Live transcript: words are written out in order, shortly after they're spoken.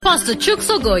Pastor Chooks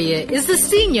Ogoye is the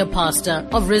senior pastor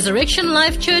of Resurrection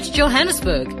Life Church,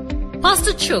 Johannesburg.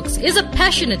 Pastor Chooks is a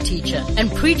passionate teacher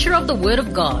and preacher of the Word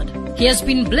of God. He has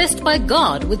been blessed by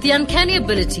God with the uncanny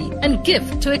ability and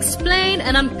gift to explain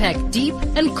and unpack deep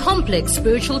and complex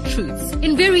spiritual truths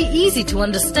in very easy to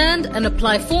understand and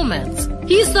apply formats.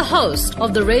 He is the host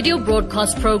of the radio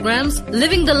broadcast programs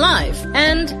Living the Life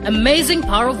and Amazing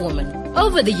Power of Woman.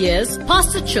 Over the years,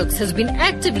 Pastor Chooks has been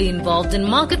actively involved in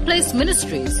marketplace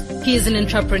ministries. He is an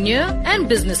entrepreneur and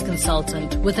business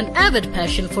consultant with an avid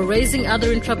passion for raising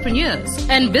other entrepreneurs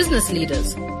and business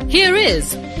leaders. Here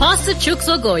is Pastor Chooks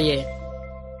Ogoye.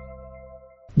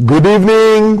 Good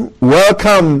evening.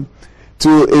 Welcome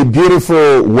to a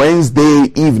beautiful Wednesday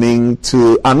evening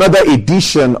to another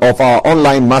edition of our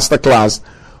online masterclass,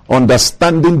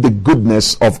 Understanding the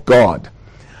Goodness of God.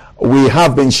 We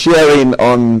have been sharing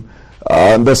on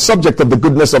the subject of the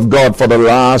goodness of God for the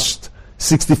last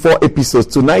 64 episodes.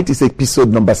 Tonight is episode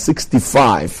number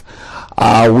 65.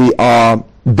 We are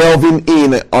delving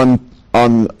in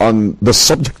on the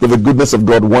subject of the goodness of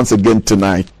God once again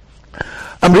tonight.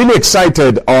 I'm really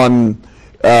excited on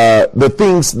the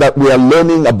things that we are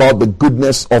learning about the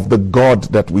goodness of the God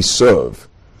that we serve.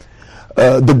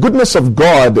 The goodness of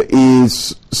God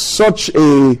is such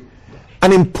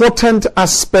an important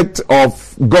aspect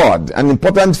of God, an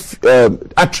important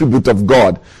attribute of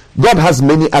God. God has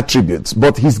many attributes,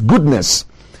 but His goodness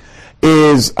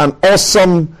is an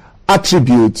awesome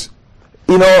attribute.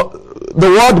 You know, the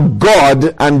word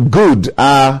God and good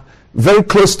are very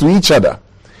close to each other.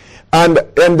 And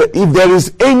if there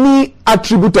is any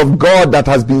attribute of God that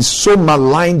has been so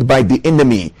maligned by the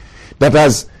enemy,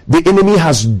 the enemy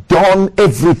has done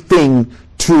everything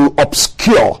to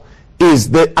obscure,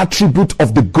 is the attribute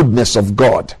of the goodness of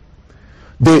God.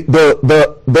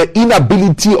 The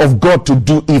inability of God to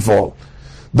do evil.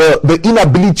 The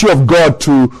inability of God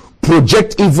to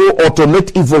project evil or to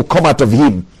let evil come out of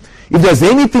Him. If there's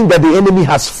anything that the enemy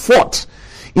has fought,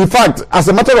 in fact, as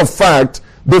a matter of fact,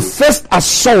 the first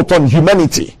assault on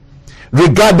humanity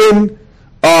regarding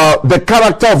the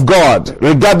character of God,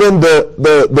 regarding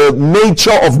the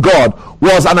nature of God,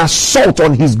 was an assault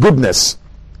on His goodness.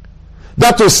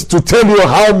 That is to tell you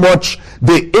how much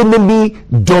the enemy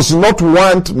does not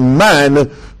want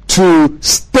man to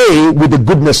stay with the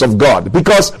goodness of God.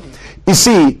 Because, you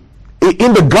see,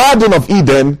 in the Garden of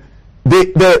Eden,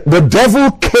 the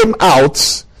devil came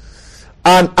out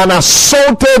and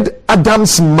assaulted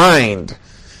Adam's mind.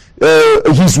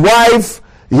 His wife,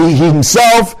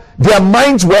 himself, their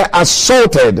minds were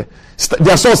assaulted.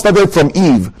 The assault started from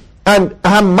Eve. And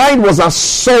her mind was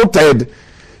assaulted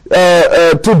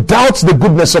to doubt the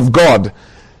goodness of God.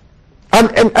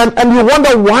 And you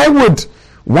wonder, why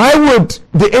would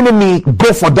the enemy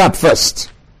go for that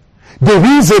first? The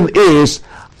reason is,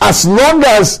 as long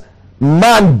as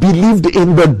man believed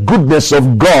in the goodness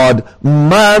of God,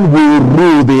 man will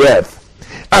rule the earth.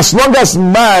 As long as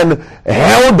man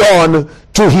held on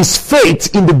to his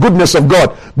faith in the goodness of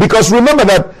God. Because remember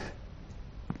that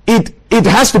it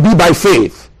has to be by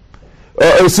faith.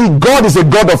 See, God is a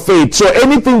God of faith. So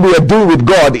anything we are doing with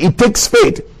God, it takes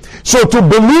faith. So to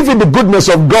believe in the goodness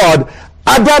of God,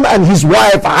 Adam and his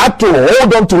wife had to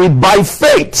hold on to it by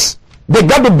faith. They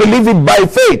got to believe it by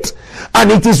faith.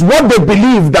 And it is what they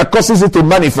believe that causes it to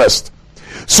manifest.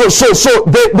 So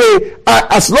they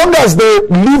as long as they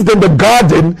lived in the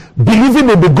garden, believing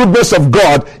in the goodness of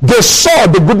God, they saw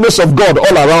the goodness of God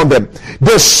all around them.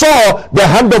 They saw the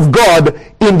hand of God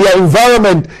in their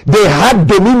environment. They had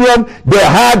dominion, they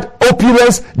had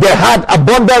opulence, they had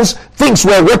abundance. Things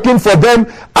were working for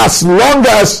them as long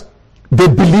as they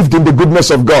believed in the goodness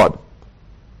of God.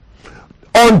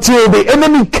 Until the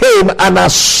enemy came and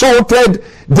assaulted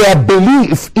their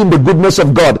belief in the goodness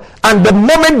of God. And the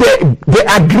moment they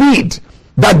agreed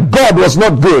that God was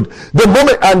not good, the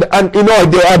moment, and you know,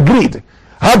 they agreed.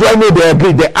 How do I know they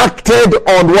agreed? They acted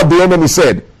on what the enemy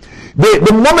said.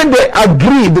 The moment they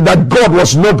agreed that God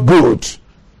was not good,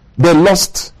 they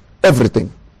lost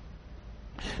everything.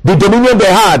 The dominion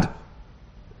they had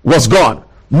was gone.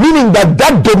 Meaning that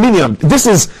dominion, this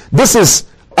is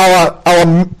our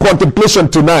contemplation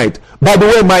tonight. By the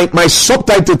way, my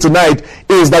subtitle tonight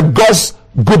is that God's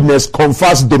goodness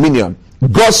confers dominion.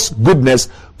 God's goodness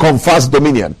confers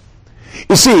dominion.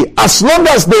 You see, as long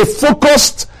as they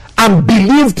focused and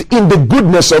believed in the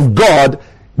goodness of God,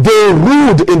 they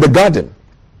ruled in the garden.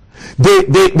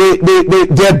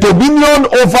 Their dominion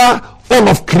over all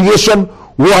of creation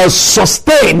was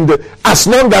sustained as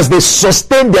long as they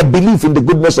sustained their belief in the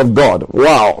goodness of God.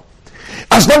 Wow.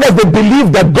 As long as they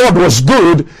believed that God was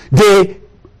good, they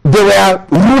were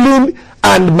ruling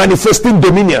and manifesting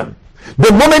dominion.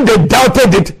 The moment they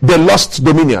doubted it, they lost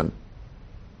dominion.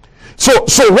 So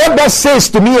what that says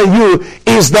to me and you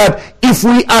is that if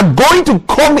we are going to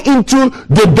come into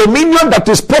the dominion that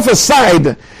is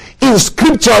prophesied in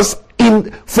scriptures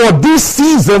for this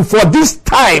season, for this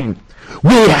time,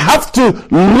 we have to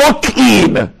lock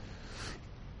in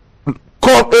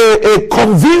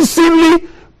convincingly,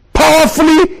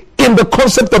 powerfully in the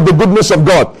concept of the goodness of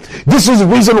God. This is the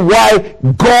reason why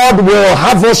God will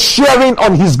have us sharing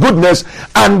on his goodness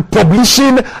and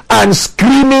publishing and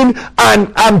screaming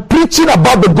and preaching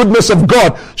about the goodness of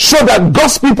God, so that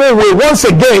God's people will once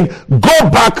again go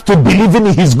back to believing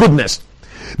in his goodness.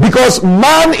 Because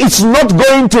man is not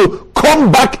going to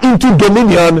come back into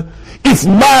dominion if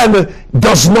man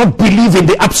does not believe in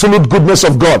the absolute goodness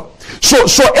of God. So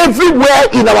everywhere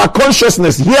in our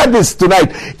consciousness, hear this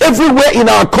tonight, everywhere in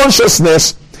our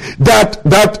consciousness that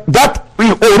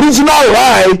original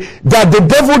lie that the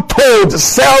devil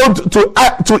sold to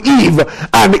Eve,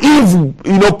 and Eve,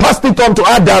 passed it on to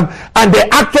Adam, and they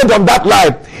acted on that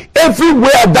lie.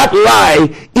 Everywhere that lie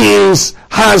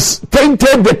has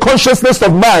tainted the consciousness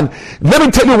of man. Let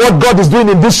me tell you what God is doing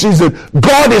in this season.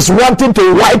 God is wanting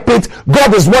to wipe it.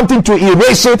 God is wanting to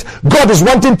erase it. God is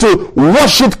wanting to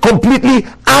wash it completely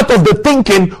out of the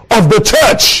thinking of the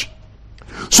church.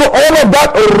 So all of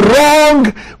that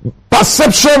wrong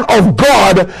perception of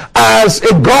God as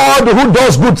a God who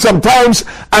does good sometimes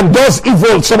and does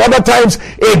evil some other times,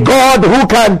 a God who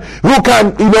can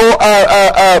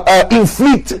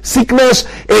inflict sickness,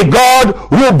 a God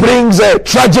who brings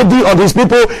tragedy on his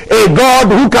people, a God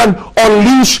who can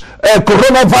unleash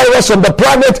coronavirus on the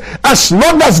planet. As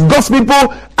long as God's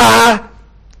people are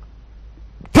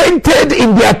tainted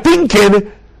in their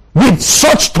thinking with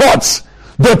such thoughts,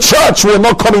 the church will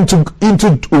not come into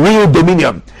real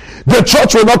dominion. The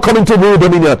church will not come into real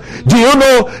dominion. Do you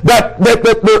know that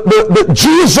the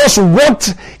Jesus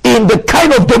walked in the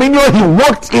kind of dominion he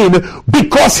walked in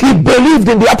because he believed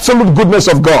in the absolute goodness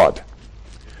of God?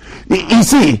 You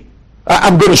see,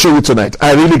 I'm going to show you tonight.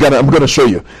 I'm going to show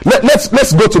you.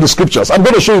 Let's go to the scriptures. I'm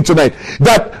going to show you tonight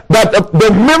that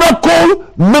the miracle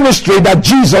ministry that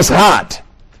Jesus had,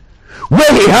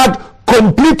 where he had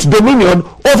complete dominion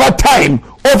over time,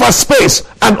 over space,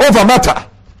 and over matter.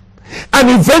 And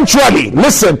eventually,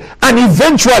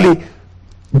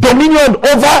 dominion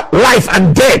over life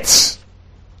and death.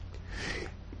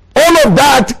 All of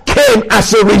that came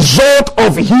as a result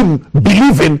of him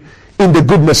believing in the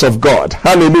goodness of God.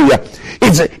 Hallelujah.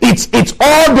 It's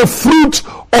all the fruit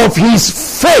of his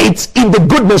faith in the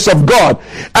goodness of God.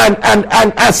 And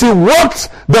as he walked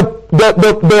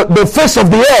the face of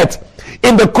the earth,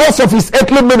 in the course of his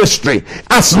earthly ministry,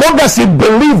 as long as he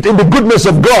believed in the goodness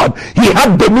of God, he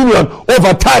had dominion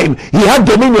over time, he had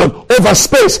dominion over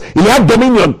space, he had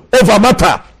dominion over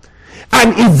matter.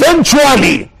 And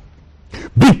eventually,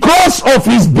 because of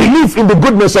his belief in the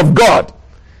goodness of God,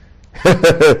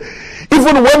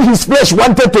 even when his flesh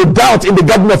wanted to doubt in the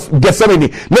Garden of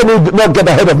Gethsemane, let me not get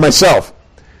ahead of myself,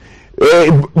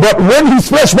 but when his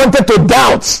flesh wanted to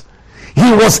doubt,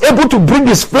 he was able to bring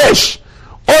his flesh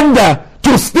under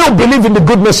to still believe in the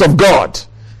goodness of God.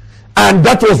 And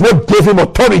that was what gave him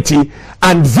authority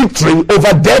and victory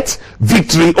over death,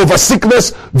 victory over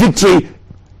sickness, victory.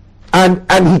 And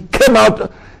he came out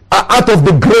of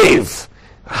the grave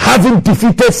having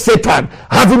defeated Satan,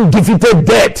 having defeated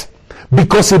death,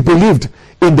 because he believed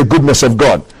in the goodness of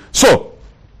God. So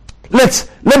let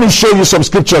me show you some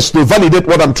scriptures to validate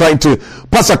what I'm trying to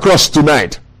pass across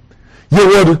tonight. You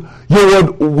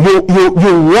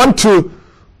want to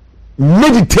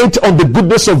meditate on the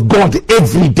goodness of God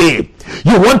every day.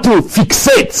 You want to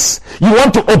fixate, you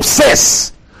want to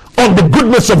obsess on the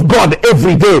goodness of God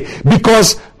every day,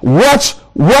 because what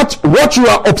you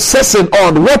are obsessing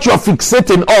on, what you are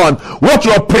fixating on, what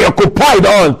you are preoccupied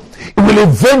on, it will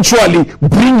eventually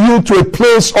bring you to a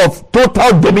place of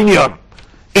total dominion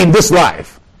in this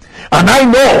life. And I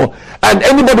know, and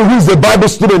anybody who is a Bible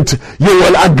student, you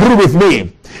will agree with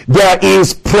me, there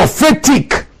is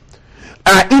prophetic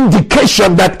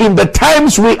indication that in the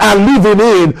times we are living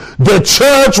in, the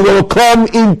church will come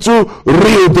into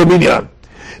real dominion.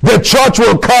 The church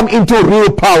will come into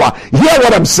real power. Hear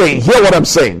what I'm saying.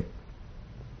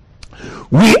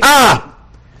 We are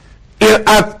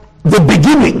at the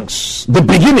beginnings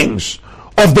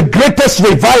of the greatest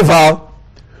revival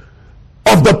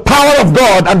of the power of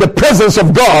God and the presence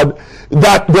of God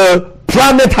that the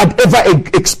planet had ever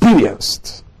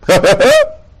experienced.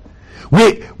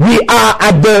 We are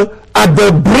at the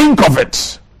brink of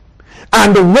it,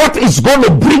 And what is going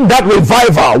to bring that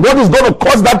revival, what is going to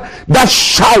cause that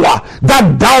shower,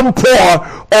 that downpour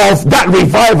of that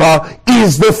revival,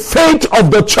 is the faith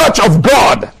of the church of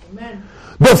God. Amen.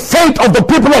 The faith of the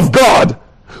people of God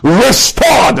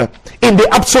restored in the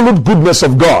absolute goodness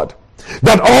of God.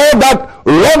 That all that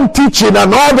wrong teaching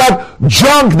and all that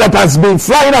junk that has been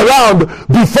flying around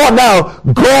before now,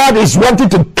 God is wanting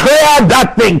to clear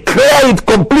that thing, clear it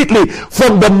completely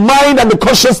from the mind and the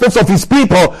consciousness of his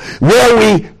people, where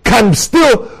we can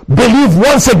still believe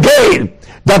once again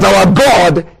that our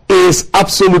God is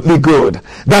absolutely good,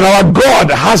 that our God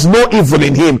has no evil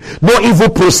in him, no evil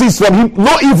proceeds from him,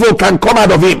 no evil can come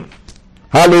out of him.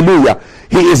 Hallelujah.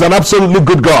 He is an absolutely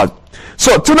good God.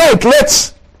 So tonight,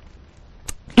 let's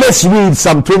read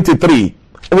Psalm 23.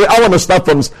 I want to start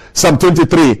from Psalm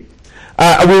 23.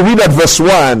 We'll read at verse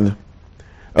 1.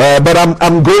 But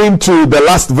I'm going to the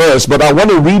last verse, but I want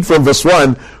to read from verse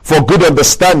 1 for good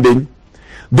understanding.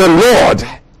 The Lord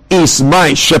is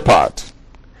my shepherd.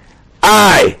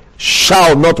 I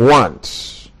shall not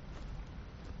want.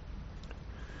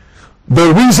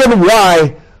 The reason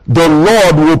why the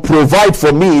Lord will provide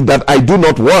for me that I do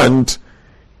not want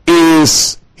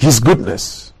is his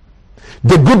goodness.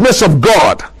 The goodness of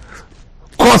God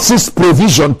causes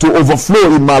provision to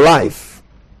overflow in my life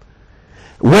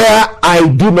where I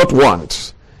do not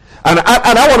want. And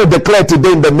I want to declare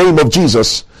today in the name of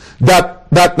Jesus that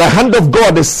the hand of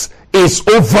God is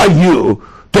over you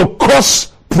to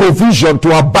cause provision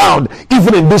to abound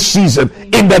even in this season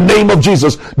in the name of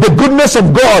Jesus. The goodness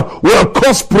of God will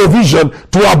cause provision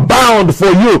to abound for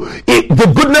you.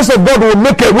 The goodness of God will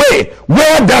make a way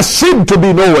where there seemed to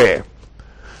be no way.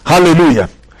 Hallelujah.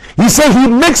 He said he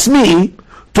makes me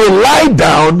to lie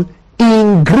down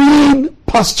in green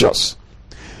pastures.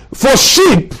 For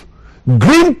sheep,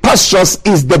 green pastures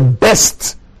is the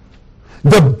best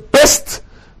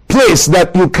place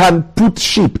that you can put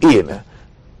sheep in.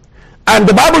 And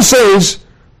the Bible says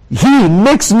he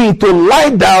makes me to lie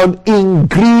down in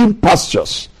green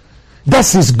pastures.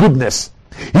 That's his goodness.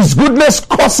 His goodness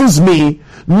causes me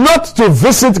not to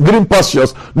visit green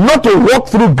pastures, not to walk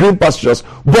through green pastures,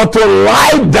 but to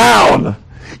lie down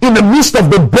in the midst of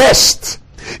the best,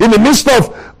 in the midst of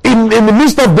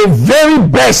the very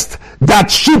best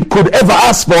that sheep could ever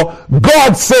ask for.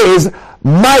 God says,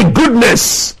 my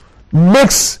goodness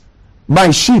makes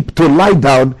my sheep to lie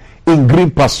down in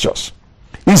green pastures.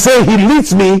 He said he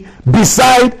leads me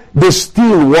beside the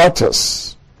still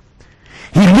waters.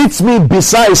 He leads me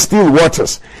beside still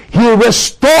waters. He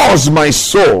restores my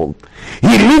soul.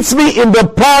 He leads me in the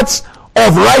paths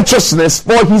of righteousness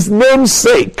for his name's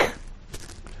sake.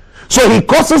 So he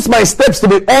causes my steps to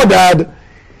be ordered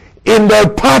in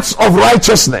the paths of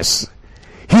righteousness.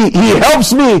 He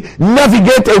helps me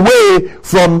navigate away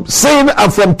from sin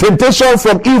and from temptation,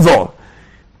 from evil.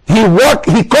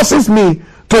 He causes me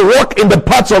to walk in the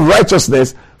paths of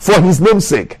righteousness for his name's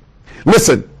sake.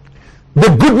 Listen, the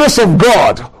goodness of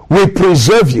God will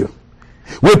preserve you.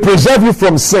 Will preserve you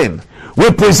from sin.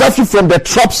 Will preserve you from the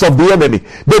traps of the enemy.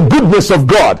 The goodness of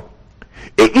God.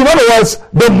 In other words,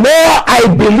 the more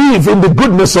I believe in the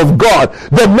goodness of God,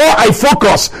 the more I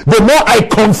focus, the more I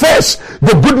confess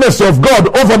the goodness of God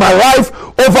over my life,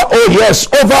 over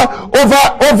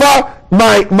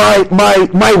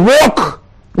my walk,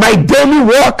 my daily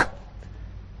walk,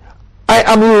 I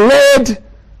am led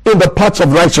in the paths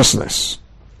of righteousness.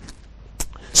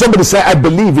 Somebody say, I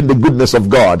believe in the goodness of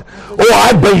God. Oh,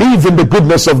 I believe in the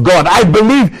goodness of God. I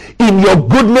believe in your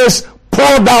goodness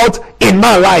poured out in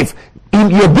my life. In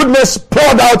your goodness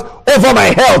poured out over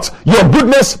my health. Your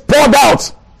goodness poured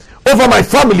out over my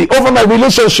family, over my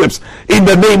relationships, in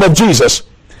the name of Jesus.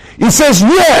 It says,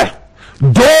 yeah,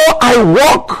 though I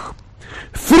walk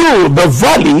through the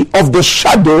valley of the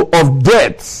shadow of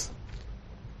death,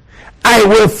 I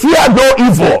will fear no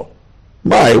evil.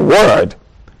 My word.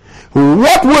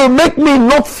 What will make me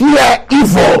not fear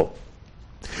evil?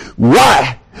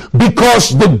 Why?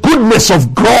 Because the goodness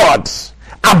of God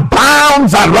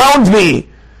abounds around me.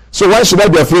 So why should I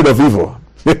be afraid of evil?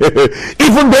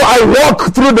 Even though I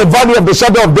walk through the valley of the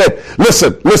shadow of death.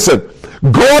 Listen.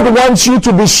 God wants you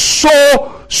to be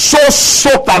so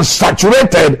soaked and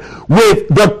saturated with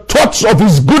the thoughts of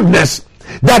his goodness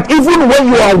that even when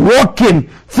you are walking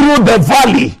through the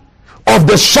valley of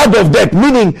the shadow of death,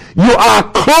 meaning you are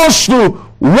close to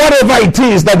whatever it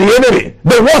is that the enemy,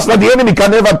 the worst that the enemy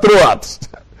can ever throw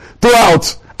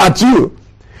out at you,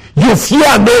 you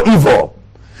fear no evil,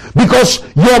 because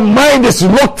your mind is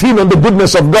locked in on the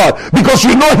goodness of God, because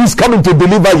you know he's coming to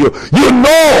deliver you. You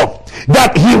know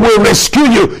that he will rescue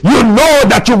you. You know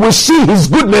that you will see his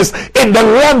goodness in the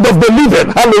land of the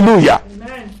living. Hallelujah.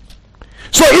 Amen.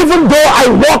 So even though I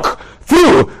walk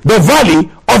through the valley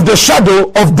of the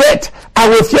shadow of death, I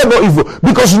will fear no evil,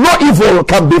 because no evil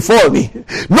can befall me.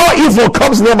 No evil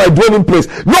comes near my dwelling place.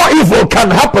 No evil can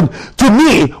happen to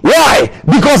me. Why?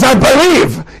 Because I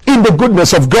believe in the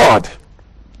goodness of God.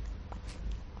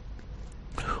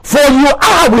 For you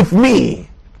are with me.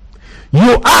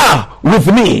 You are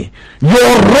with me.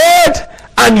 Your rod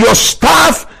and your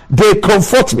staff, they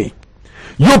comfort me.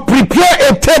 You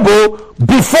prepare a table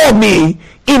before me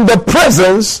in the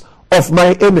presence of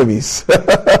my enemies.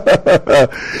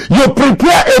 You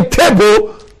prepare a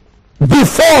table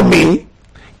before me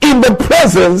in the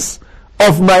presence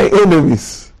of my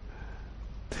enemies.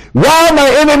 While my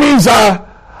enemies are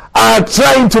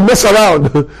trying to mess around,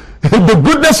 the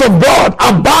goodness of God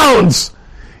abounds.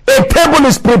 A table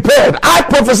is prepared. I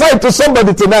prophesy to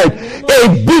somebody tonight,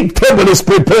 a big table is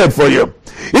prepared for you.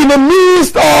 In the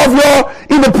midst of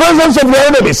in the presence of your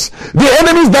enemies, the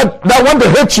enemies that want to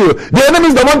hurt you, the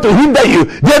enemies that want to hinder you,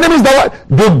 the enemies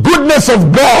the goodness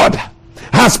of God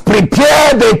has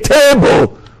prepared a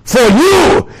table for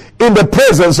you in the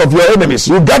presence of your enemies.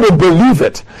 You got to believe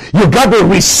it. You got to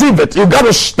receive it. You got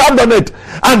to stand on it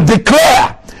and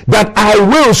declare that I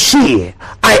will see,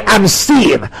 I am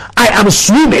seeing, I am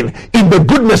swimming in the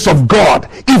goodness of God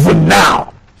even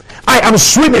now. I am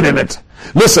swimming in it.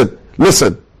 Listen.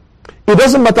 It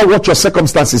doesn't matter what your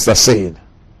circumstances are saying.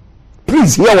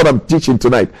 Please hear what I'm teaching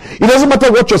tonight. It doesn't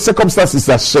matter what your circumstances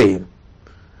are saying.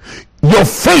 Your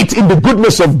faith in the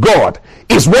goodness of God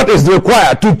is what is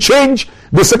required to change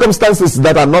the circumstances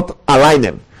that are not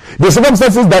aligning. The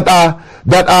circumstances that are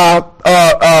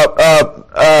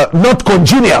not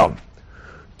congenial.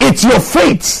 It's your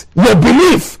faith, your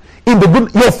belief in the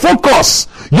good, your focus,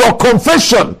 your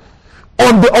confession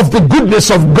of the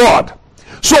goodness of God.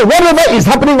 So whatever is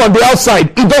happening on the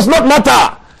outside, it does not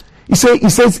matter. He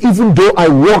says, even though I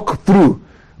walk through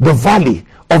the valley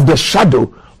of the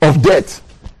shadow of death.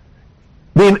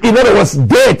 In other words,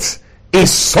 death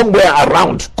is somewhere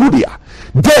around. Kudia.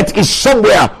 Death is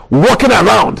somewhere walking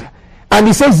around. And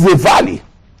he says the valley.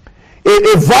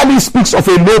 A valley speaks of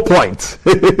a low point.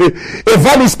 A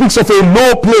valley speaks of a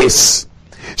low place.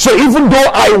 So even though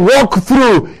I walk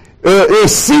through a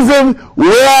season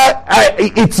where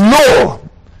it's low,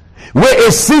 where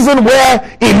a season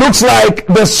where it looks like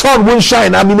the sun won't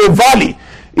shine, I'm in a valley.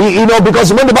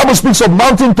 Because when the Bible speaks of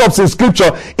mountaintops in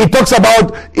scripture, it talks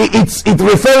about it's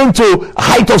referring to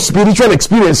height of spiritual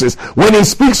experiences. When it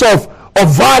speaks of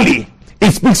valley,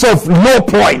 it speaks of low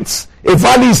points. A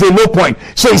valley is a low point.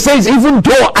 So he says, even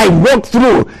though I go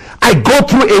through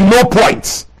a low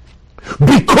point,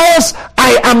 because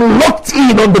I am locked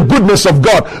in on the goodness of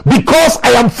God, because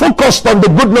I am focused on the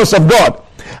goodness of God,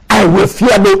 I will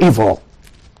fear no evil.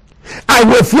 I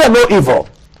will fear no evil.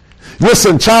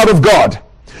 Listen, child of God,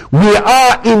 we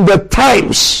are in the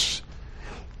times,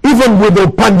 even with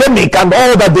the pandemic and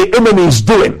all that the enemy is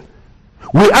doing,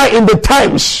 we are in the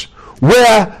times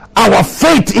where our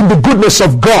faith in the goodness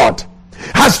of God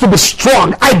has to be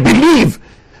strong. I believe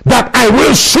that I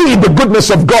will see the goodness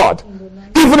of God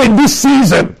even in this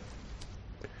season.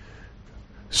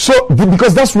 So,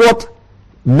 because that's what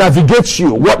navigates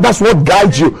you, that's what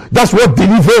guides you, that's what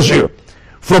delivers you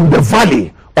from the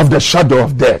valley of the shadow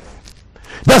of death.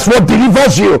 That's what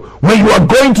delivers you when you are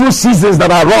going through seasons that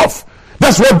are rough.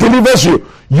 That's what delivers you.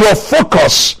 Your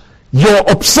focus, your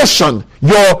obsession,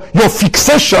 your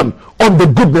fixation on the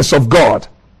goodness of God.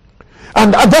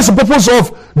 And that's the purpose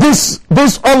of this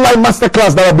online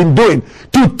masterclass that I've been doing,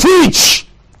 to teach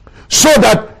so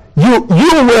that you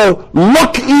will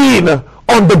lock in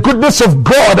on the goodness of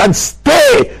God and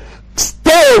stay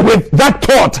with that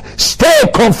thought, stay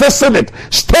confessing it,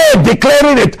 stay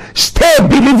declaring it, stay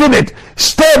believing it,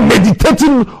 stay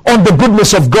meditating on the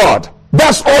goodness of God.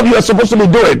 That's all you are supposed to be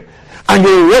doing. And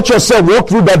you watch yourself walk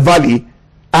through that valley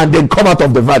and then come out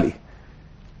of the valley.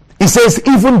 He says,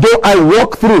 even though I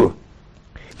walk through,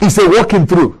 it's a walking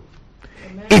through.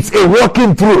 Amen. It's a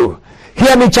walking through.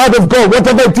 Hear me, child of God,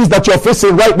 whatever it is that you're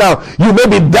facing right now, you may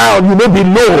be down, you may be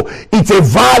low, it's a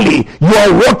valley. You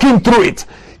are walking through it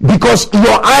because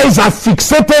your eyes are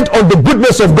fixated on the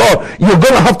goodness of God. You're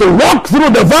going to have to walk through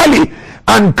the valley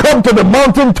and come to the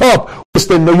mountaintop.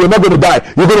 Listen, no, you're not going to die.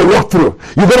 You're going to walk through.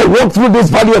 You're going to walk through this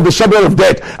valley of the shadow of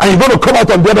death, and you're going to come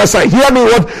out on the other side. Hear me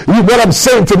what I'm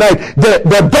saying tonight.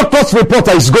 The doctor's report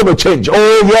is going to change.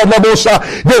 Oh yeah, Nabosa.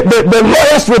 The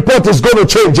lawyer's report is going to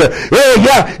change. Oh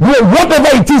yeah,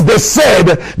 whatever it is they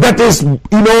said that is,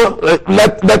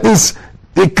 that is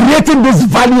creating this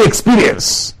valley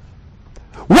experience.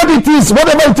 Whatever it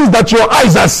is that your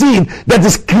eyes are seeing that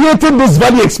is creating this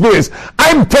valley experience,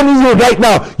 I'm telling you right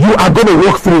now, you are going to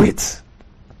walk through it.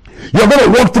 You're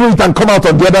going to walk through it and come out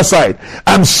on the other side.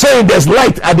 I'm saying there's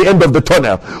light at the end of the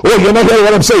tunnel. Oh, you're not hearing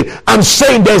what I'm saying. I'm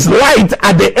saying there's light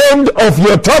at the end of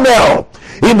your tunnel.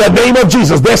 In the name of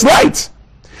Jesus, there's light.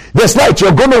 There's light.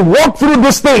 You're going to walk through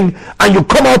this thing and you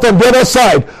come out on the other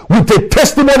side with a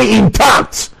testimony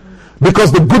intact,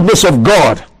 because the goodness of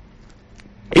God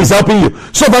is helping you.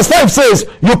 So verse 5 says,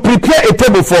 you prepare a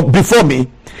table before me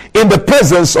in the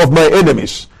presence of my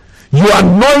enemies. You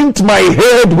anoint my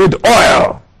head with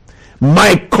oil.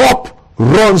 My cup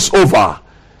runs over.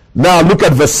 Now look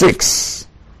at verse 6.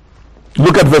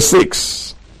 Look at verse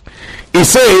 6. It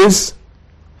says,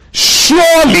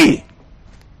 surely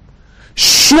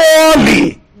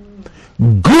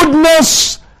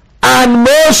goodness and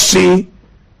mercy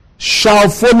shall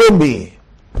follow me.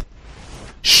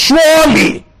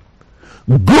 Surely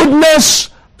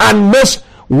goodness and mercy.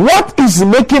 What is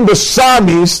making the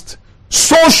psalmist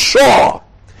so sure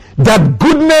that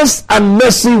goodness and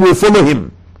mercy will follow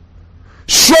him?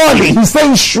 Surely, he's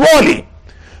saying surely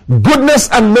goodness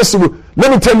and mercy will.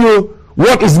 Let me tell you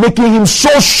what is making him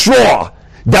so sure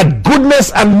that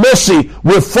goodness and mercy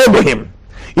will follow him.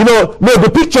 No,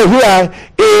 the picture here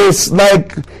is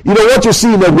like, what you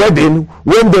see in a wedding,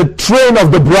 when the train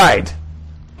of the bride,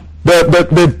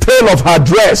 the tail of her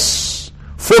dress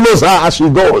follows her as she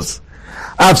goes.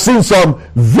 I've seen some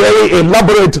very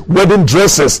elaborate wedding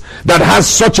dresses that has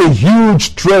such a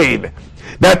huge train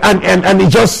that and it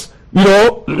just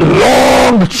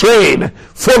long train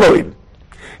following.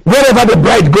 Wherever the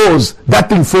bride goes, that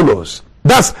thing follows.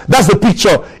 That's the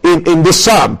picture in this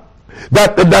psalm.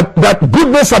 That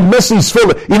goodness and mercy is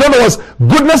following. In other words,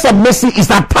 goodness and mercy is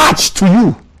attached to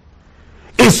you.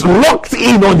 It's locked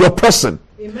in on your person.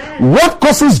 Amen. What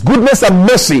causes goodness and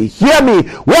mercy? Hear me.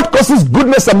 What causes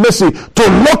goodness and mercy to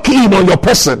lock in on your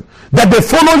person? That they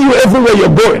follow you everywhere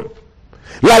you're going.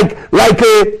 Like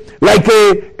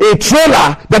a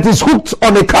trailer that is hooked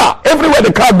on a car. Everywhere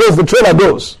the car goes, the trailer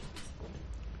goes.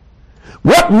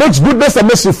 What makes goodness and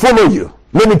mercy follow you?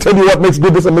 Let me tell you what makes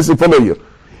goodness and mercy follow you.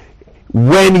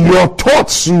 When your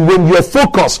thoughts, when your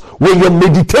focus, when your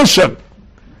meditation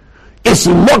is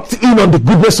locked in on the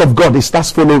goodness of God, it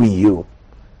starts following you.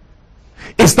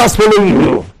 It starts following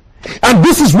you. And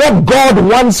this is what God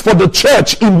wants for the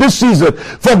church in this season,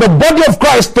 for the body of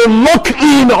Christ to lock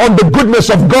in on the goodness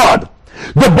of God.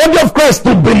 The body of Christ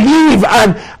to believe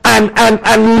and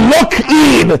lock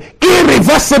in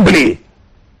irreversibly,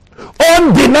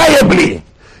 undeniably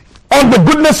on the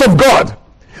goodness of God,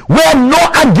 where no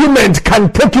argument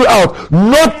can take you out,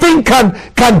 nothing can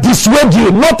dissuade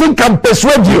you, nothing can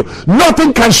persuade you,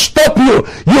 nothing can stop you.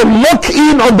 You lock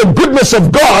in on the goodness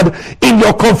of God in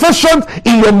your confessions,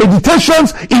 in your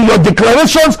meditations, in your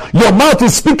declarations. Your mouth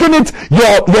is speaking it,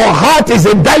 your heart is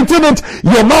indicting it,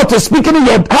 your mouth is speaking it,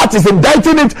 your heart is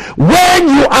indicting it. When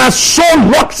you are so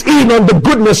locked in on the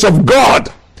goodness of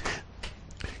God,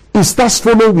 it starts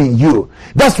following you.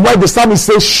 That's why the psalmist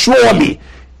says surely.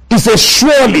 He says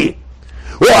surely.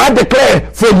 Oh, I declare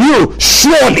for you,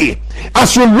 surely.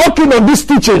 As you look in on these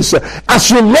teachings, as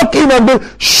you look in on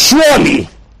the surely,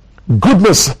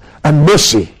 goodness and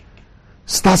mercy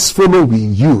starts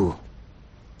following you.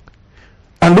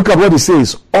 And look at what he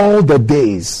says, all the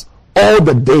days,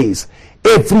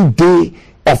 every day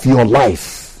of your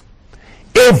life.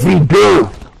 Every day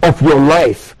of your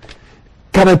life.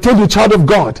 Can I tell you, child of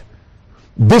God,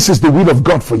 this is the will of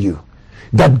God for you.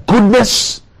 That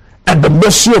goodness and the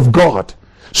mercy of God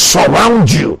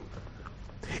surround you,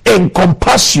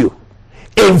 encompass you,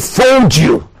 enfold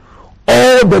you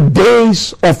all the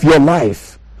days of your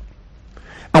life.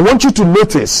 I want you to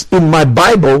notice in my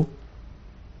Bible,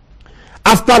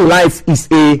 after life is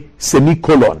a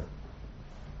semicolon,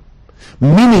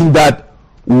 meaning that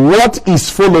what is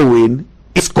following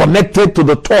is connected to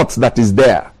the thought that is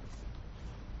there.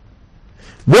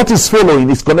 What is following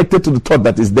is connected to the thought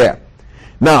that is there.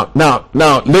 Now,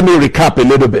 let me recap a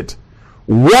little bit.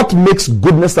 What makes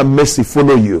goodness and mercy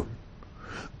follow you?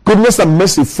 Goodness and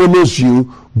mercy follows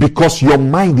you because your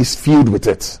mind is filled with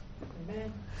it.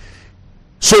 Amen.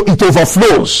 So it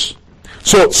overflows.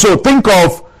 So think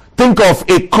of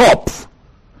a cup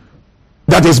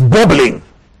that is bubbling,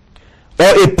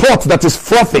 or a pot that is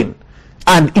frothing,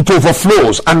 and it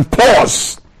overflows and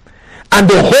pours, and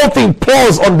the whole thing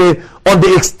pours on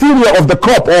the exterior of the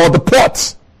cup or the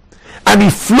pot, and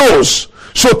it flows.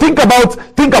 So think about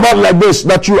like this,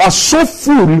 that you are so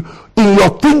full in your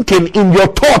thinking, in your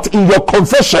thought, in your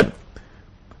confession.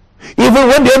 Even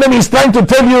when the enemy is trying to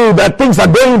tell you that things are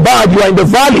going bad, you are in the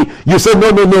valley, you say,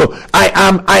 no,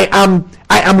 I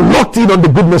I am locked in on the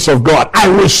goodness of God. I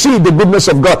will see the goodness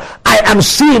of God. I am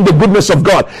seeing the goodness of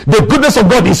God. The goodness of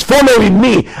God is following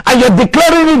me, and you're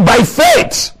declaring it by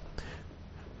faith.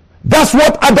 That's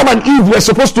what Adam and Eve were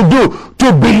supposed to do,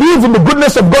 to believe in the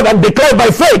goodness of God and declare by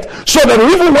faith, so that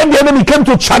even when the enemy came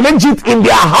to challenge it in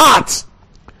their hearts,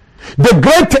 the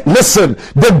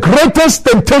greatest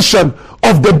temptation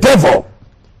of the devil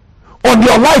on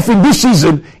your life in this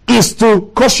season is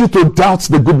to cause you to doubt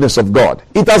the goodness of God.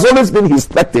 It has always been his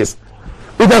tactics.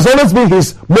 It has always been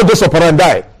his modus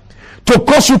operandi, to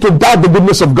cause you to doubt the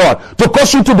goodness of God, to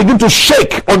cause you to begin to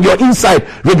shake on your inside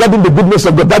regarding the goodness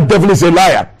of God. That devil is a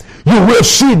liar. You will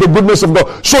see the goodness of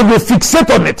God, so you fixate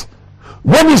on it.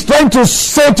 When he's trying to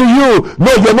say to you,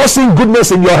 no, you're not seeing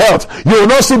goodness in your health, you will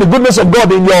not see the goodness of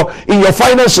God in your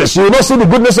finances, you will not see the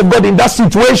goodness of God in that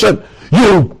situation,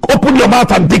 you open your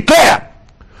mouth and declare.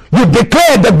 You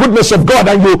declare the goodness of God,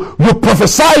 and you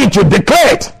prophesy it, you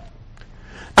declare it,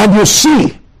 and you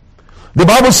see. The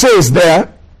Bible says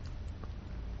there,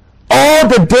 all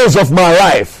the days of my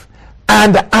life,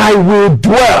 and I will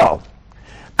dwell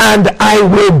in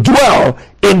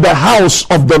the house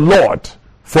of the Lord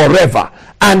forever,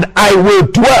 and I will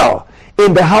dwell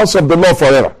in the house of the Lord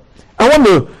forever. I want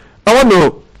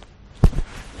to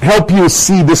help you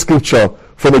see this scripture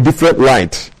from a different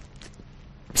light.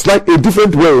 It's like a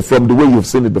different way from the way you've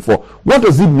seen it before. What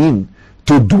does it mean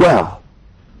to dwell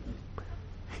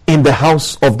in the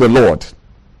house of the Lord?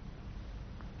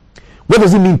 What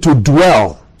does it mean to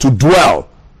dwell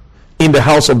in the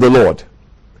house of the Lord?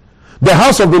 The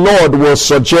house of the Lord will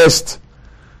suggest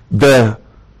the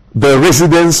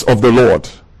residence of the Lord.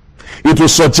 It will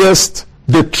suggest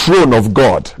the throne of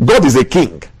God. God is a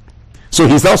king, so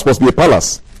his house must be a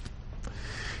palace.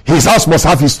 His house must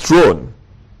have his throne.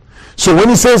 So when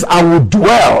he says, I will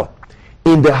dwell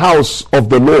in the house of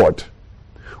the Lord,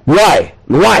 why?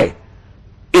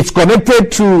 It's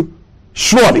connected to,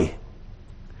 surely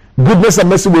goodness and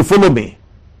mercy will follow me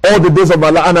all the days of my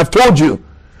life. And I've told you,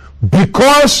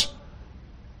 because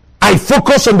I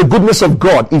focus on the goodness of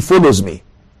God, it follows me.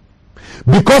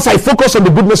 Because I focus on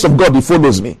the goodness of God, it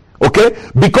follows me. Okay?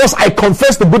 Because I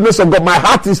confess the goodness of God, my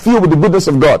heart is filled with the goodness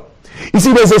of God. You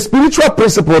see, there's a spiritual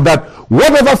principle that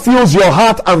whatever fills your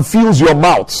heart and fills your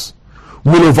mouth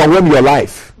will overwhelm your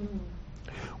life.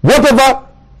 Whatever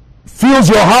fills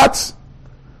your heart,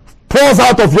 pours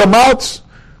out of your mouth,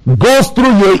 goes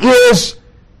through your ears,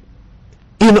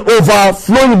 in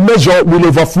overflowing measure will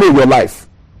overflow your life.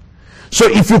 So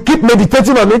if you keep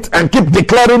meditating on it and keep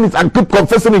declaring it and keep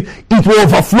confessing it, it will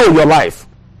overflow your life.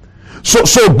 So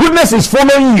goodness is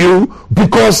following you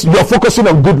because you're focusing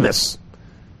on goodness.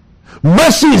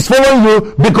 Mercy is following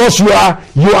you because you are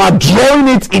drawing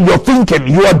it in your thinking.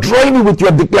 You are drawing it with your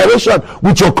declaration,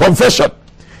 with your confession.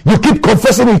 You keep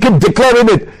confessing it, you keep declaring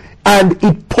it, and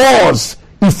it pours,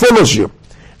 it follows you.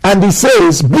 And he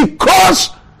says,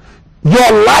 because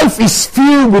your life is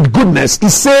filled with goodness, he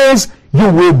says, you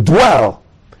will dwell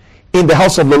in the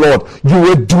house of the Lord. You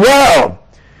will dwell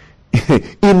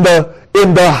in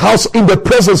the house, in the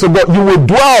presence of God. You will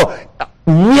dwell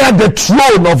near the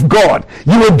throne of God.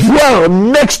 You will dwell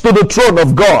next to the throne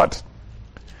of God.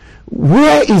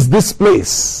 Where is this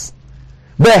place?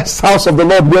 This house of the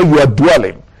Lord where you are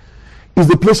dwelling is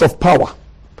the place of power,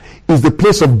 is the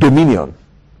place of dominion.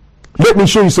 Let me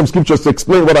show you some scriptures to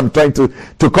explain what I'm trying to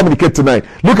communicate tonight.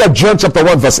 Look at John chapter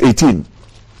 1 verse 18.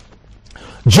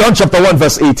 John chapter 1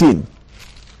 verse 18.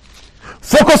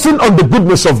 Focusing on the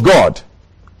goodness of God,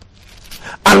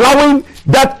 allowing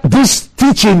this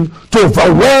teaching to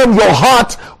overwhelm your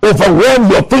heart, overwhelm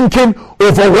your thinking,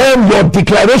 overwhelm your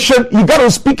declaration. You got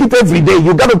to speak it every day.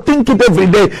 You got to think it every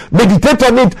day. Meditate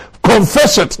on it.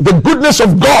 Confess it. The goodness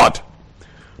of God.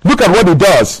 Look at what he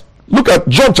does. Look at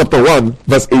John chapter 1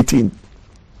 verse 18.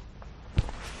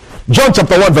 John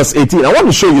chapter 1 verse 18. I want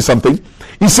to show you something.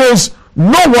 He says,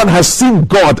 no one has seen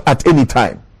God at any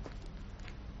time.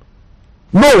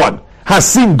 No one has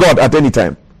seen God at any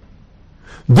time.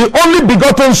 The only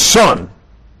begotten Son,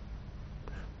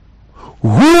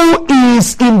 who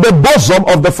is in the bosom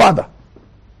of the Father.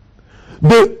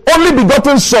 The only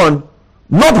begotten Son,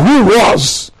 not who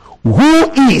was,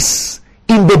 who is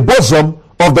in the bosom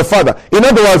of the Father. In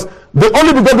other words, the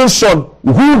only begotten Son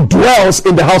who dwells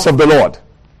in the house of the Lord.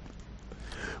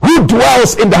 Who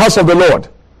dwells in the house of the Lord?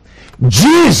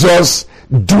 Jesus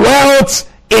dwelt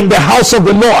in the house of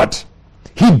the Lord.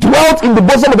 He dwelt in the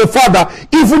bosom of the Father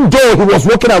even though he was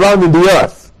walking around in the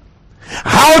earth.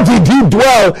 How did he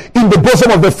dwell in the bosom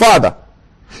of the Father?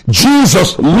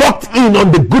 Jesus locked in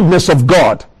on the goodness of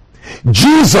God.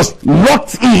 Jesus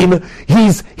locked in.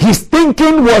 His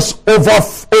thinking was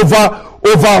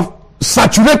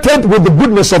saturated with the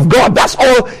goodness of God. That's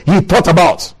all he thought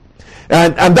about.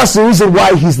 And that's the reason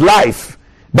why his life,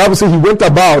 Bible says, he went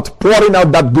about pouring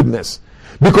out that goodness.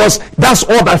 Because that's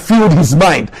all that filled his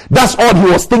mind. That's all he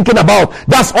was thinking about.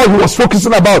 That's all he was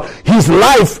focusing about. His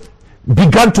life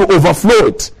began to overflow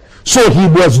it. So he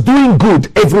was doing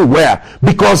good everywhere,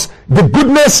 because the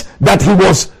goodness that he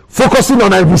was focusing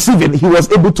on and receiving, he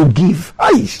was able to give.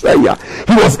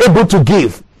 He was able to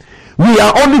give. We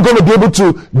are only going to be able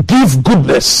to give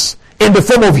goodness in the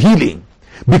form of healing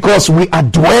because we are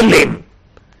dwelling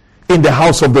in the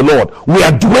house of the Lord. We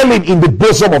are dwelling in the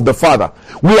bosom of the Father.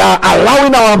 We are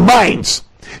allowing our minds.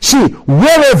 See,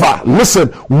 wherever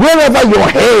your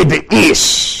head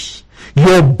is,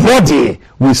 your body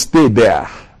will stay there.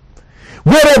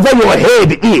 Wherever your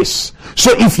head is.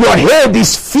 So if your head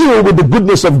is filled with the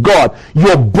goodness of God,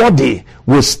 your body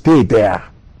will stay there.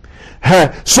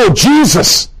 So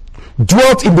Jesus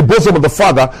dwelt in the bosom of the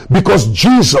Father because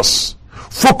Jesus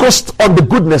focused on the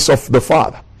goodness of the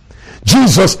Father.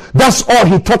 Jesus, that's all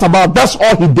he thought about, that's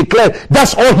all he declared,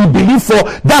 that's all he believed for,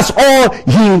 that's all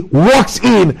he walked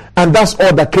in, and that's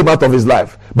all that came out of his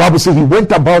life. Bible says he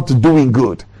went about doing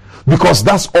good because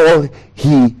that's all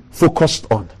he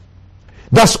focused on.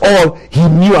 That's all he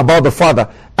knew about the Father,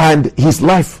 and his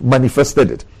life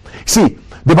manifested it. See,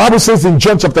 the Bible says in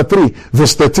John chapter 3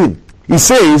 verse 13, it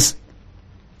says,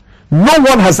 no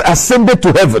one has ascended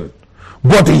to heaven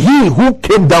but he who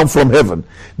came down from heaven,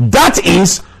 that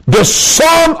is the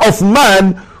Son of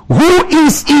Man who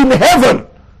is in heaven.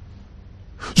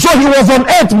 So he was on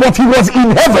earth, but he was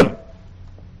in heaven.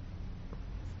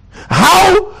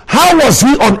 How was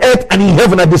he on earth and in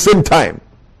heaven at the same time?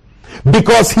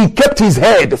 Because he kept his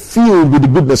head filled with the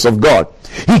goodness of God.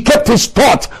 He kept his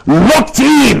thought locked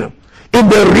in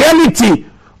the reality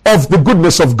of the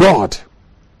goodness of God.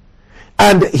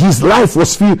 And his life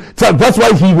was filled. So that's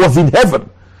why he was in heaven.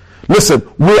 Listen,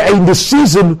 we are in the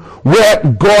season where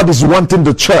God is wanting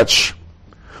the church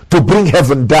to bring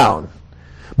heaven down.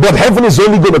 But heaven is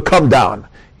only going to come down.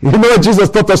 You know what Jesus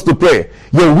taught us to pray?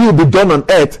 Your will be done on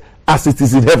earth as it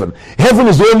is in heaven. Heaven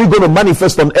is only going to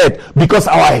manifest on earth because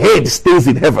our head stays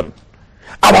in heaven.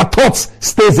 Our thoughts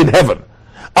stays in heaven.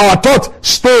 Our thought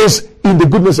stays in the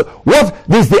goodness of what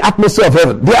is the atmosphere of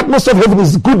heaven. The atmosphere of heaven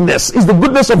is goodness, is the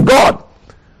goodness of God.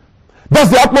 That's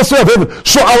the atmosphere of heaven.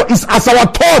 So as our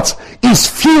thought is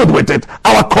filled with it,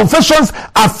 our confessions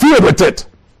are filled with it,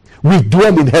 we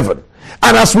dwell in heaven.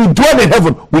 And as we dwell in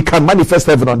heaven, we can manifest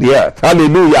heaven on the earth.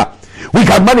 Hallelujah. We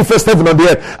can manifest heaven on the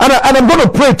earth. And I'm going to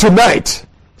pray tonight.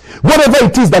 Whatever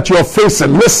it is that you're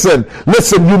facing, listen,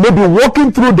 you may be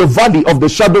walking through the valley of the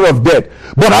shadow of death,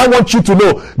 but I want you to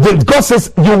know that God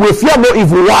says you will fear no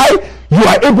evil. Why? You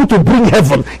are able to bring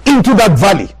heaven into that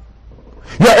valley.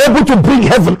 You are able to bring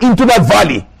heaven into that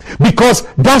valley because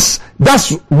that's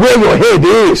where your head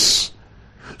is.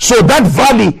 So that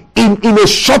valley in a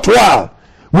short while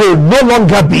will no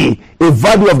longer be a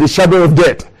valley of the shadow of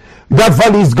death. That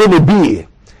valley is going to be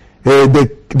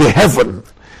the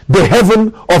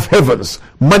heaven of heavens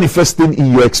manifesting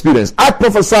in your experience. I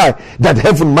prophesy that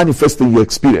heaven manifests in your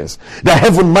experience, that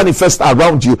heaven manifests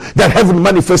around you, that heaven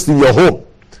manifests in your home.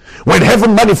 When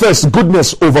heaven manifests,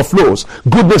 goodness overflows,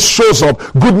 goodness shows up,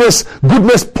 goodness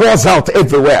pours out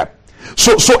everywhere.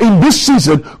 So in this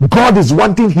season, God is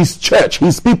wanting his church,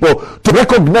 his people, to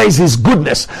recognize his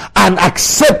goodness and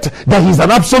accept that he's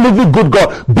an absolutely good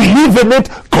God. Believe in it,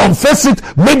 confess it,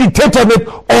 meditate on it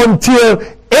until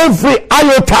every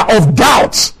iota of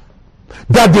doubt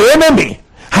that the enemy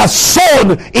has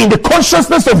sown in the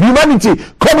consciousness of humanity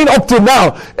coming up to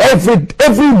now, every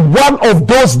one of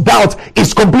those doubts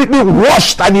is completely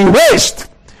washed and erased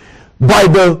by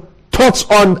the thoughts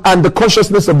on and the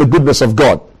consciousness of the goodness of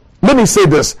God. Let me say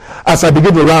this as I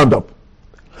begin to round up.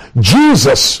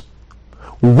 Jesus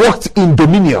walked in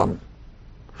dominion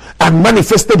and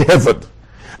manifested heaven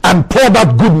and poured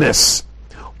out goodness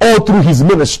all through his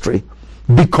ministry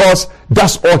because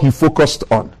that's all he focused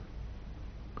on.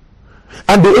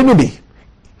 And the enemy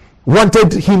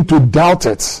wanted him to doubt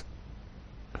it.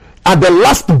 And the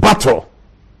last battle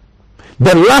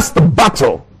that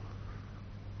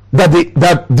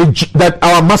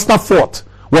our master fought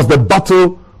was the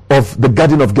battle of the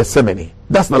Garden of Gethsemane.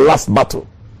 That's the last battle.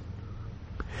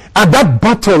 And that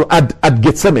battle at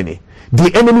Gethsemane,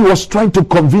 the enemy was trying to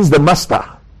convince the master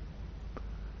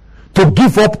to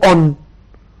give up on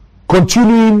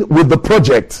continuing with the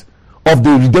project of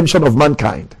the redemption of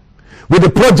mankind, with the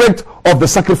project of the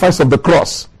sacrifice of the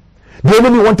cross. The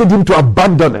enemy wanted him to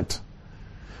abandon it.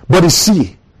 But you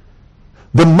see,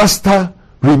 the master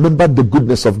remembered the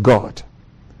goodness of God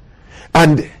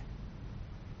and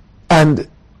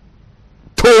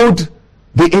told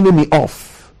the enemy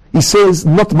off. He says,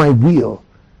 not my will.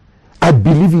 I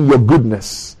believe in your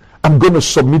goodness. I'm going to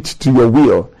submit to your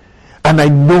will. And I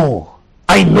know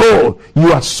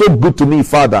you are so good to me,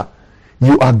 Father.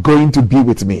 You are going to be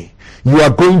with me. You are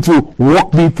going to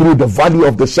walk me through the valley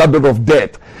of the shadow of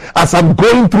death. As I'm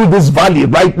going through this valley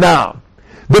right now,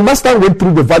 the master went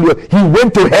through the valley. He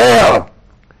went to hell.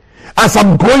 As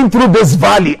I'm going through this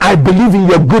valley, I believe in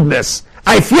your goodness.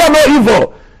 I fear no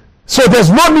evil. So there's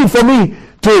no need for me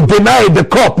to deny the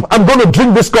cup. I'm going to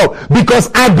drink this cup because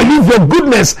I believe your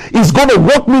goodness is going to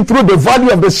walk me through the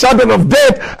valley of the shadow of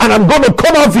death, and I'm going to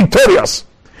come out victorious.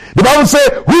 The Bible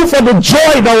says, who for the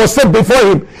joy that was set before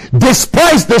him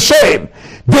despised the shame,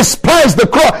 despised the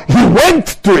cross. He went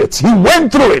through it. He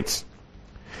went through it.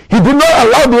 He did not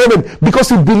allow the enemy, because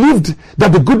he believed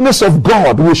that the goodness of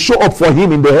God will show up for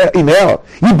him in hell.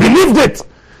 He believed it.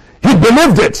 He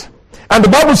believed it. And the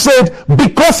Bible said,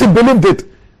 because he believed it,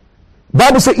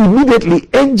 Bible says immediately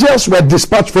angels were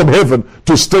dispatched from heaven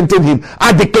to strengthen him.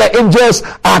 I declare angels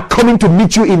are coming to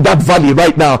meet you in that valley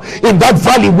right now. In that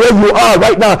valley where you are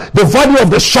right now, the valley of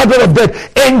the shadow of death.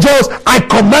 Angels, I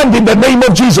command in the name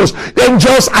of Jesus.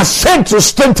 Angels are sent to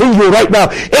strengthen you right now.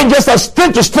 Angels are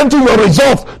sent to strengthen your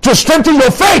resolve, to strengthen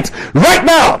your faith right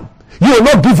now. You will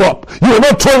not give up. You will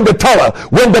not throw in the towel.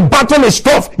 When the battle is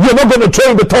tough, you're not going to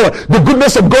throw in the towel. The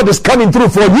goodness of God is coming through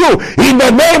for you in the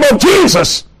name of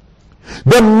Jesus.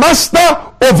 The master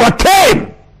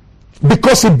overcame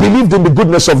because he believed in the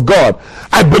goodness of God.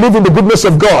 I believe in the goodness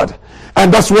of God.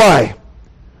 And that's why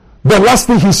the last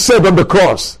thing he said on the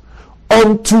cross,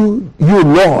 unto you,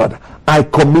 Lord, I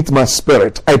commit my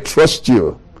spirit. I trust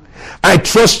you. I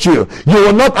trust you. You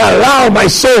will not allow my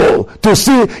soul to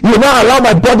see, you will not allow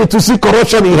my body to see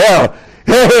corruption in hell.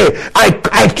 Hey,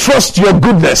 I trust your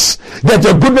goodness, that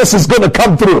your goodness is going to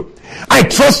come through. I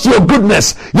trust your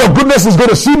goodness. Your goodness is going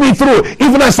to see me through,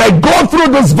 even as I go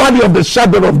through this valley of the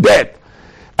shadow of death.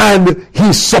 And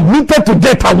he submitted to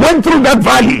death and went through that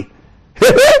valley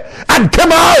and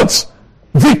came out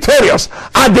victorious.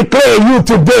 I declare you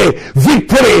today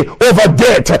victory over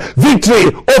death, victory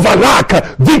over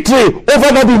lack, victory over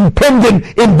that impending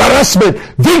embarrassment,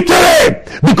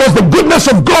 victory, because the goodness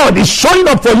of God is showing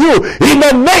up for you in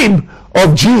the name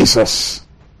of Jesus.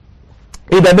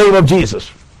 In the name of Jesus.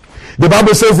 The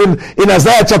Bible says in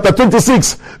Isaiah chapter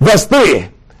 26 verse 3,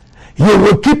 you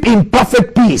will keep in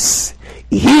perfect peace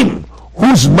him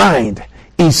whose mind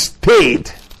is stayed.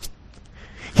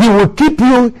 He will keep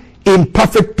you in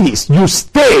perfect peace. You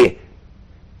stay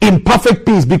in perfect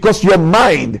peace because your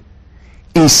mind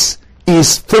is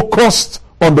focused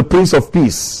on the Prince of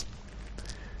Peace.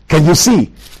 Can you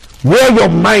see? Where your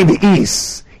mind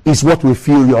is what will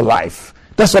fill your life.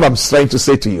 That's what I'm trying to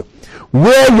say to you.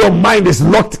 Where your mind is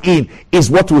locked in is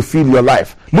what will fill your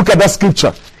life. Look at that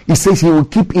scripture. He says he will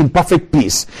keep in perfect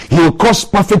peace. He will cause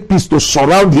perfect peace to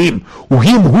surround him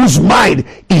whose mind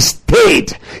is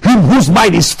stayed, him whose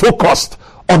mind is focused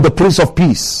on the Prince of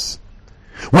Peace.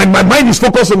 When my mind is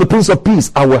focused on the Prince of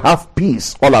Peace, I will have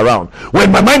peace all around.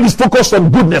 When my mind is focused on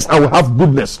goodness, I will have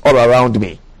goodness all around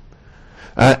me.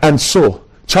 And so,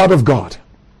 child of God,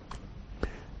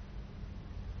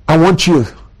 I want you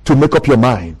to make up your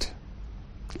mind.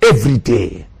 Every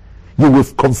day, you will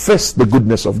confess the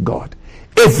goodness of God.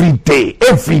 Every day,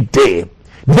 every day.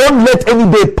 Don't let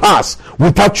any day pass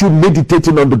without you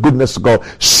meditating on the goodness of God.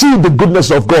 See the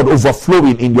goodness of God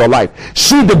overflowing in your life.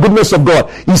 See the goodness of God.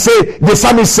 The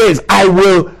psalmist says, I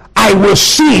will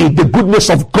see the goodness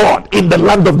of God in the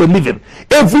land of the living.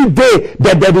 Every day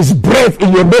that there is breath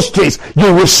in your nostrils,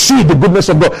 you will see the goodness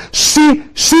of God. See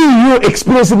you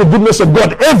experiencing the goodness of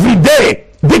God every day.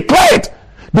 Declare it.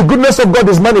 The goodness of God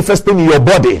is manifesting in your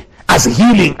body as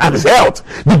healing and as health.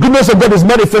 The goodness of God is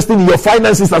manifesting in your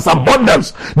finances as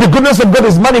abundance. The goodness of God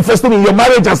is manifesting in your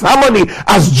marriage as harmony,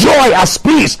 as joy, as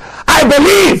peace. I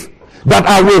believe that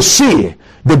I will see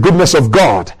the goodness of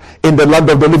God in the land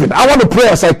of the living. I want to pray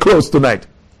as I close tonight.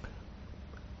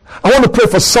 I want to pray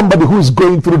for somebody who is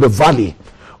going through the valley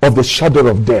of the shadow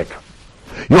of death.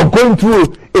 You're going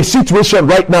through a situation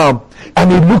right now,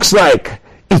 and it looks like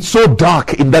it's so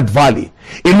dark in that valley.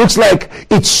 It looks like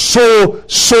it's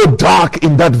so dark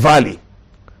in that valley.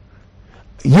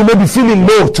 You may be feeling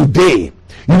low today.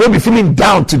 You may be feeling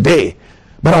down today.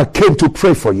 But I came to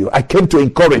pray for you. I came to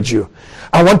encourage you.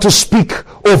 I want to speak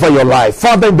over your life.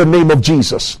 Father, in the name of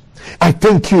Jesus, I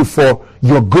thank you for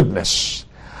your goodness.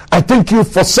 I thank you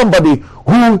for somebody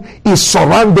who is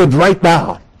surrounded right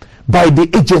now by the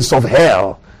agents of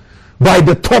hell, by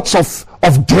the thoughts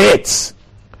of death,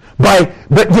 by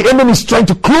the enemy is trying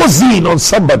to close in on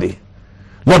somebody.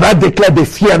 Lord, I declare they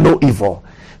fear no evil.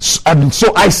 And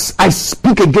so I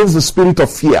speak against the spirit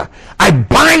of fear. I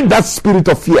bind that spirit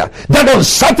of fear, that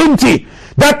uncertainty,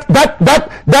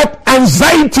 that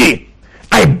anxiety.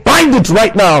 I bind it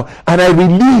right now, and I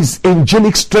release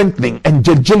angelic strengthening and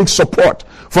angelic support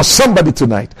for somebody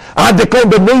tonight. I declare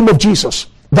in the name of Jesus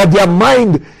that their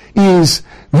mind is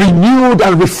renewed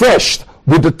and refreshed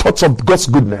with the thoughts of God's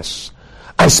goodness.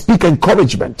 I speak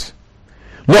encouragement.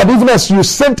 Lord, even as you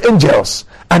sent angels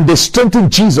and they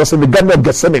strengthened Jesus in the Garden of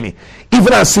Gethsemane,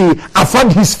 even as he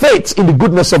affirmed his faith in the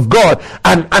goodness of God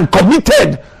and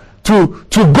committed to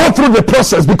go through the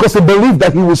process because he believed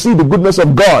that he will see the goodness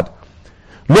of God.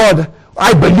 Lord,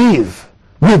 I believe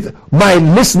with my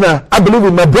listener, I believe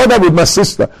with my brother, with my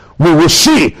sister, we will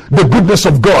see the goodness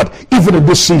of God even in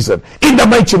this season. In the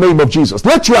mighty name of Jesus.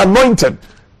 Let your anointing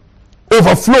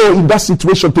overflow in that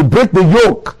situation to break the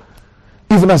yoke,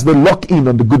 even as they lock in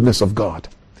on the goodness of God.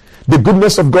 The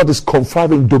goodness of God is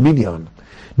conferring dominion.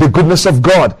 The goodness of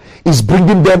God is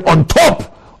bringing them on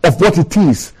top of what it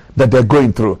is that they're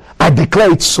going through. I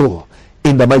declare it so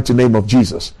in the mighty name of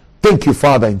Jesus. Thank you,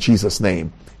 Father, in Jesus'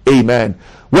 name. Amen.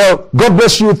 Well, God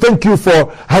bless you. Thank you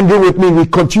for hanging with me. We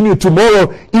continue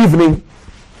tomorrow evening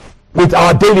with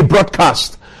our daily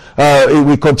broadcast.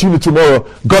 We continue tomorrow.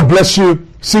 God bless you.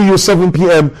 See you 7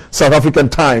 p.m. South African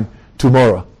time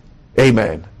tomorrow.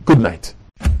 Amen. Good night.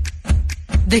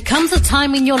 There comes a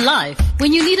time in your life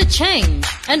when you need a change,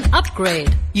 an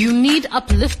upgrade. You need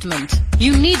upliftment.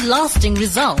 You need lasting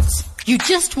results. You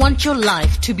just want your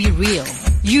life to be real.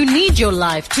 You need your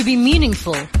life to be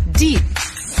meaningful, deep,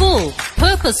 full,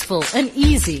 purposeful, and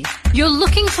easy. You're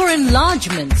looking for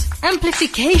enlargement,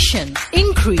 amplification,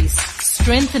 increase,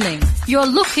 strengthening. You're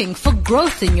looking for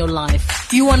growth in your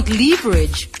life. You want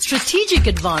leverage, strategic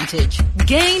advantage,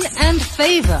 gain and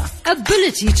favor,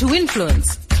 ability to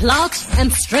influence, clout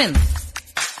and strength.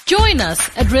 Join us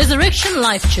at Resurrection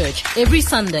Life Church every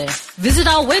Sunday. Visit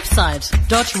our website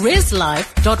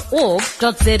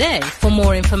reslife.org.za for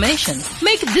more information.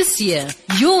 Make this year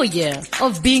your year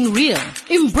of being real.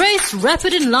 Embrace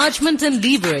rapid enlargement and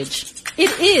leverage.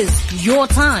 It is your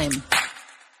time.